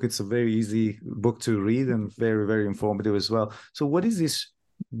read the book. It's a very easy book to read and very, very informative as well. So what is this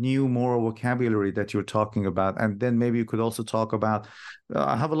new moral vocabulary that you're talking about? And then maybe you could also talk about,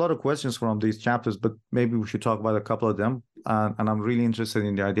 I have a lot of questions from these chapters, but maybe we should talk about a couple of them. And I'm really interested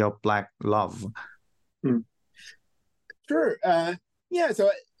in the idea of Black love. Sure. Yeah.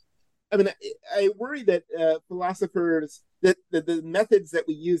 So, I mean, I worry that philosophers, that the methods that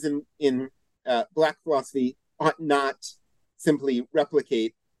we use in Black philosophy ought not simply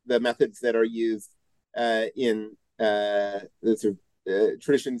replicate the methods that are used in the sort of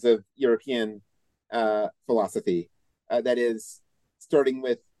traditions of European philosophy. That is, starting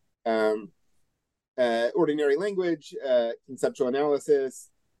with ordinary language, conceptual analysis,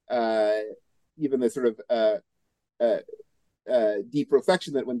 even the sort of deep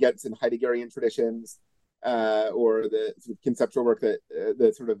reflection that one gets in Heideggerian traditions, or the sort of conceptual work that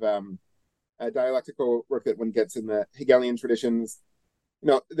the sort of dialectical work that one gets in the Hegelian traditions.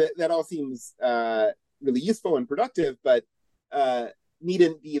 That all seems really useful and productive, but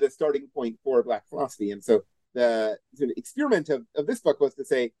needn't be the starting point for Black philosophy. And so the sort of experiment of this book was to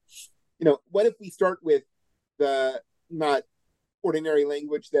say, what if we start with the not ordinary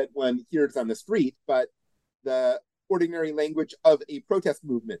language that one hears on the street, but the ordinary language of a protest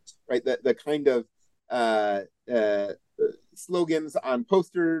movement, right? The kind of slogans on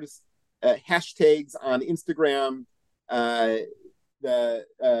posters, hashtags on Instagram, uh, the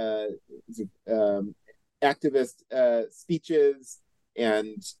activist speeches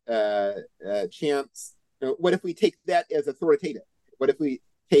and chants. What if we take that as authoritative? What if we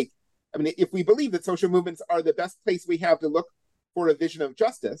take, if we believe that social movements are the best place we have to look for a vision of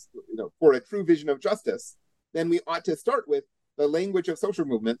justice, for a true vision of justice, then we ought to start with the language of social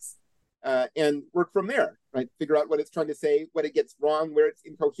movements and work from there, right? Figure out what it's trying to say, what it gets wrong, where it's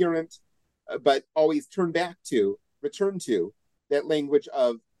incoherent, but always return to that language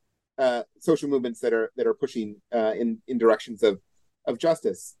of social movements that are pushing in directions of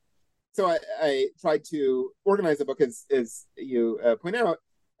justice. So I tried to organize the book, as you point out,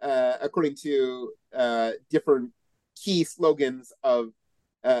 according to different key slogans of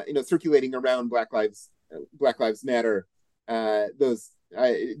circulating around Black Lives Matter. Those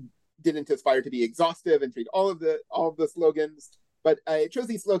I didn't aspire to be exhaustive and treat all of the slogans, but I chose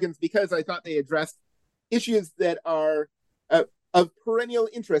these slogans because I thought they addressed issues that are of perennial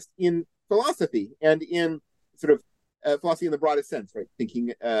interest in philosophy and in sort of philosophy in the broadest sense, right?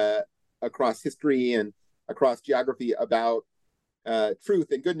 Thinking across history and across geography about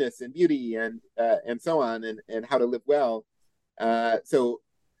truth and goodness and beauty and so on, and how to live well. So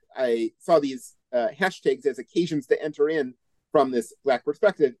I saw these hashtags as occasions to enter in from this Black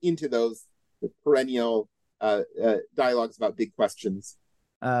perspective into those perennial dialogues about big questions.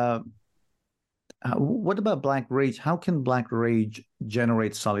 What about Black rage? How can Black rage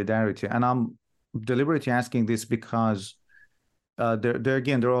generate solidarity? And I'm deliberately asking this because there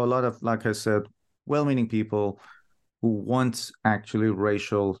are a lot of, like I said, well-meaning people who want actually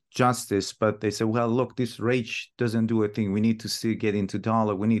racial justice, but they say, well, look, this rage doesn't do a thing. We need to get into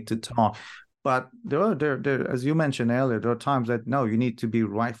dialogue. We need to talk. But there, as you mentioned earlier, there are times that, no, you need to be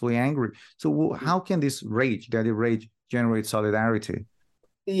rightfully angry. So how can this rage, daily rage, generate solidarity?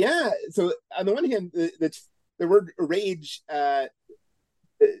 Yeah. So on the one hand, the word rage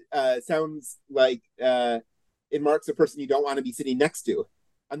sounds like it marks a person you don't want to be sitting next to.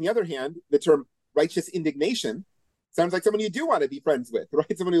 On the other hand, the term righteous indignation sounds like someone you do want to be friends with,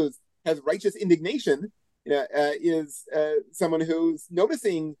 right? Someone who has righteous indignation is someone who's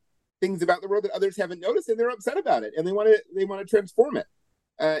noticing things about the world that others haven't noticed, and they're upset about it, and they want to transform it.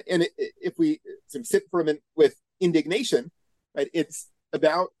 And if we sort of sit for a minute with indignation, right, it's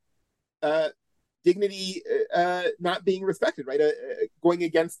about dignity not being respected, right? Going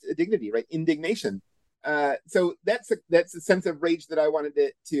against dignity, right? Indignation. So that's a sense of rage that I wanted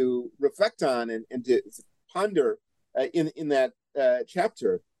to reflect on and to ponder in that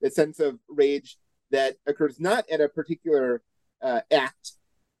chapter. The sense of rage that occurs not at a particular act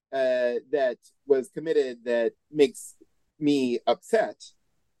that was committed that makes me upset,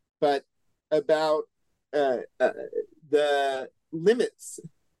 but about the limits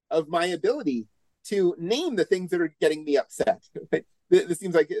of my ability to name the things that are getting me upset. Right? This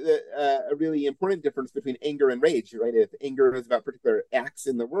seems like a really important difference between anger and rage, right? If anger is about particular acts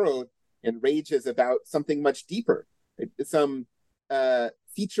in the world, and rage is about something much deeper, right? Some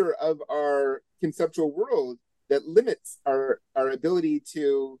feature of our conceptual world that limits our ability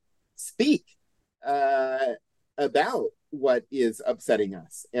to speak about what is upsetting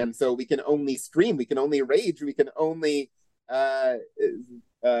us. And so we can only scream, we can only rage, we can only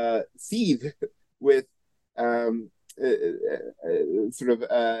seethe with sort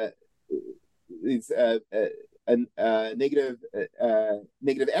of these negative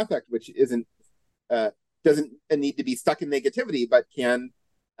affect, which doesn't need to be stuck in negativity, but can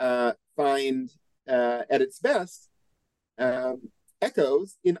find at its best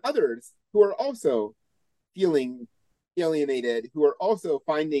echoes in others who are also feeling alienated, who are also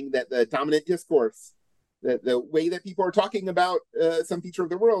finding that the dominant discourse, that the way that people are talking about some feature of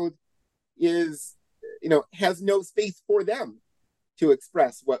the world is, has no space for them to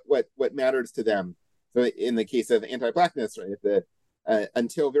express what matters to them. So in the case of anti-Blackness, right,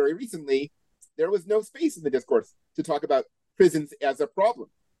 until very recently, there was no space in the discourse to talk about prisons as a problem.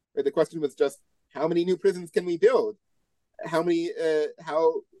 Right? The question was just, how many new prisons can we build? How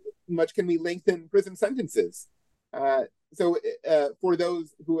much can we lengthen prison sentences? So for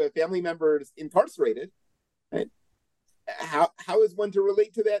those who have family members incarcerated, right, how is one to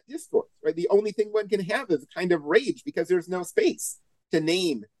relate to that discourse? Right, the only thing one can have is a kind of rage because there's no space to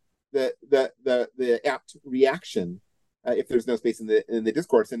name the apt reaction if there's no space in the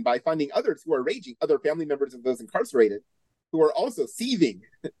discourse. And by finding others who are raging, other family members of those incarcerated, who are also seething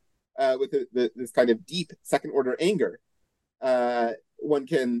with this kind of deep second order anger, one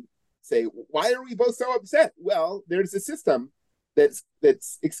can say, why are we both so upset? Well, there's a system that's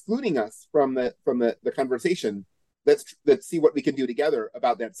excluding us from the conversation. Let's see what we can do together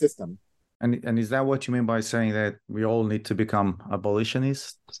about that system. And is that what you mean by saying that we all need to become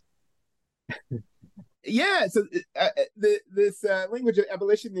abolitionists? Yeah, so this language of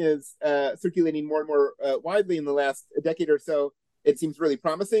abolition is circulating more and more widely in the last decade or so. It seems really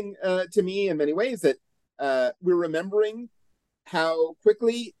promising to me in many ways that we're remembering how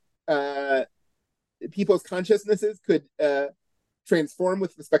quickly people's consciousnesses could transform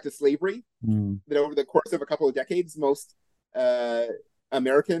with respect to slavery. That over the course of a couple of decades, most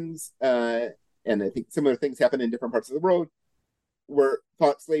Americans, and I think similar things happen in different parts of the world,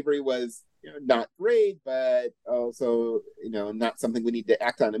 thought slavery was not great, but also not something we need to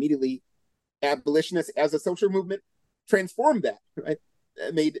act on immediately. Abolitionists as a social movement transformed that, right?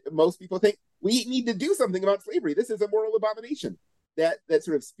 It made most people think we need to do something about slavery. This is a moral abomination. That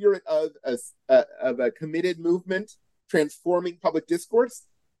sort of spirit of a committed movement transforming public discourse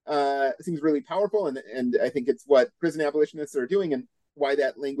seems really powerful, and I think it's what prison abolitionists are doing, and why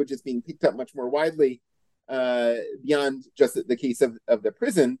that language is being picked up much more widely beyond just the case of the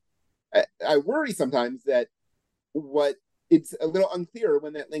prison. I worry sometimes that it's a little unclear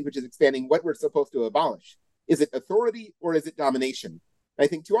when that language is expanding what we're supposed to abolish. Is it authority or is it domination? I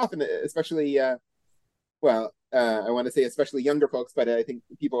think too often, especially, I want to say especially younger folks, but I think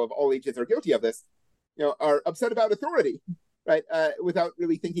people of all ages are guilty of this, are upset about authority, right? Without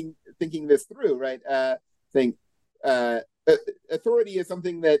really thinking this through, right? Saying authority is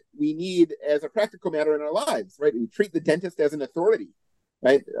something that we need as a practical matter in our lives, right? We treat the dentist as an authority,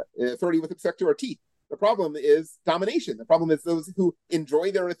 right? Authority with respect to our teeth. The problem is domination. The problem is those who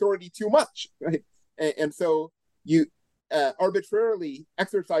enjoy their authority too much, right? And so you arbitrarily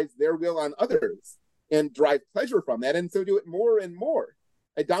exercise their will on others and derive pleasure from that, and so do it more and more.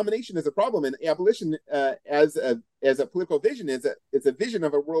 Domination is a problem, and abolition as a political vision is a vision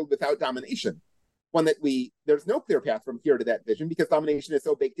of a world without domination. One that there's no clear path from here to that vision because domination is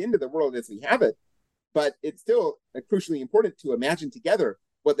so baked into the world as we have it. But it's still crucially important to imagine together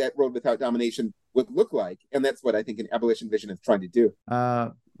what that world without domination would look like. And that's what I think an abolition vision is trying to do.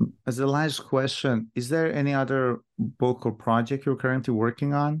 As the last question, is there any other book or project you're currently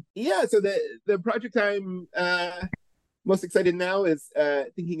working on? Yeah, so the project I'm most excited now is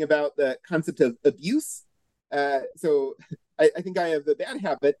thinking about the concept of abuse. So I think I have the bad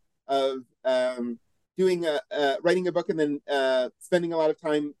habit of writing a book and then spending a lot of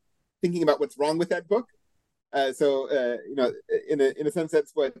time thinking about what's wrong with that book. So in a sense,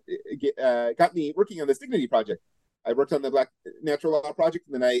 that's what got me working on this Dignity project. I worked on the Black Natural Law project,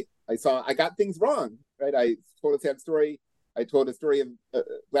 and then I saw I got things wrong. Right, I told a sad story. I told a story of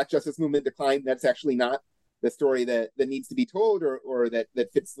Black justice movement decline. That's actually not the story that needs to be told or that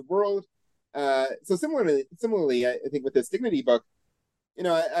fits the world. So similarly, I think with this Dignity book,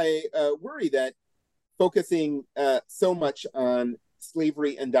 I worry that focusing so much on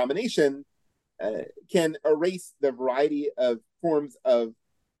slavery and domination can erase the variety of forms of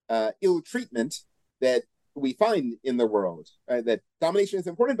ill treatment that we find in the world. That domination is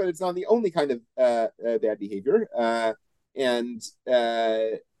important, but it's not the only kind of bad behavior. And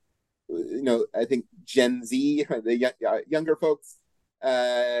I think Gen Z, the younger folks,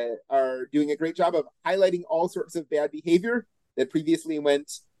 are doing a great job of highlighting all sorts of bad behavior that previously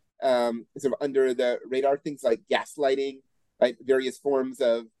went sort of under the radar. Things like gaslighting, right? Various forms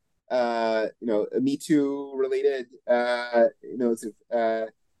of Me Too related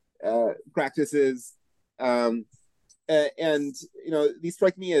practices, and these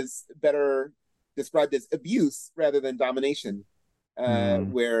strike me as better described as abuse rather than domination,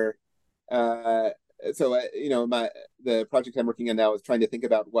 where the project I'm working on now is trying to think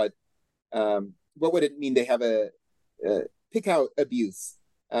about what would it mean to have pick out abuse,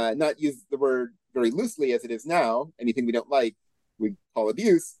 not use the word very loosely as it is now. Anything we don't like we call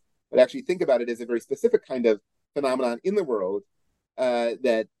abuse, but actually think about it as a very specific kind of phenomenon in the world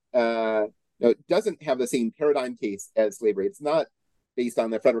that doesn't have the same paradigm case as slavery. It's not based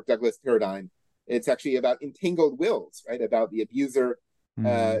on the Frederick Douglass paradigm. It's actually about entangled wills, right? About the abuser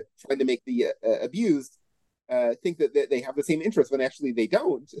trying to make the abused think that they have the same interest when actually they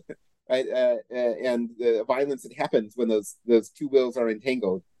don't, right? And the violence that happens when those two wills are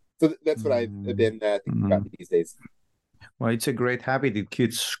entangled. So that's what I've been thinking about these days. Well, it's a great habit. It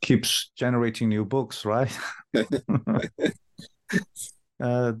keeps generating new books, right?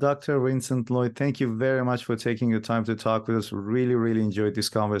 Dr. Vincent Lloyd, thank you very much for taking your time to talk with us. Really, really enjoyed this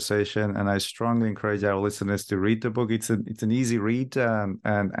conversation, and I strongly encourage our listeners to read the book. It's an easy read,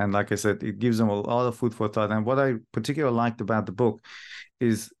 and like I said, it gives them a lot of food for thought. And what I particularly liked about the book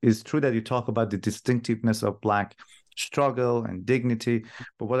is true that you talk about the distinctiveness of Black struggle and dignity,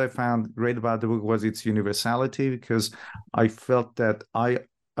 but what I found great about the book was its universality, because I felt that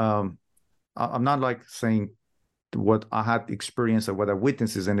I'm not like saying what I had experienced or what I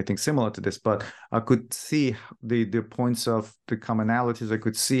witnessed is anything similar to this, but I could see the points of the commonalities. I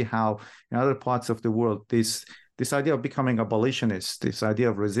could see how in other parts of the world, this idea of becoming abolitionist, this idea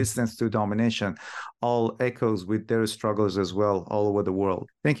of resistance to domination, all echoes with their struggles as well all over the world.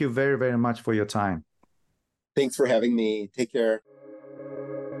 Thank you very, very much for your time. Thanks for having me. Take care.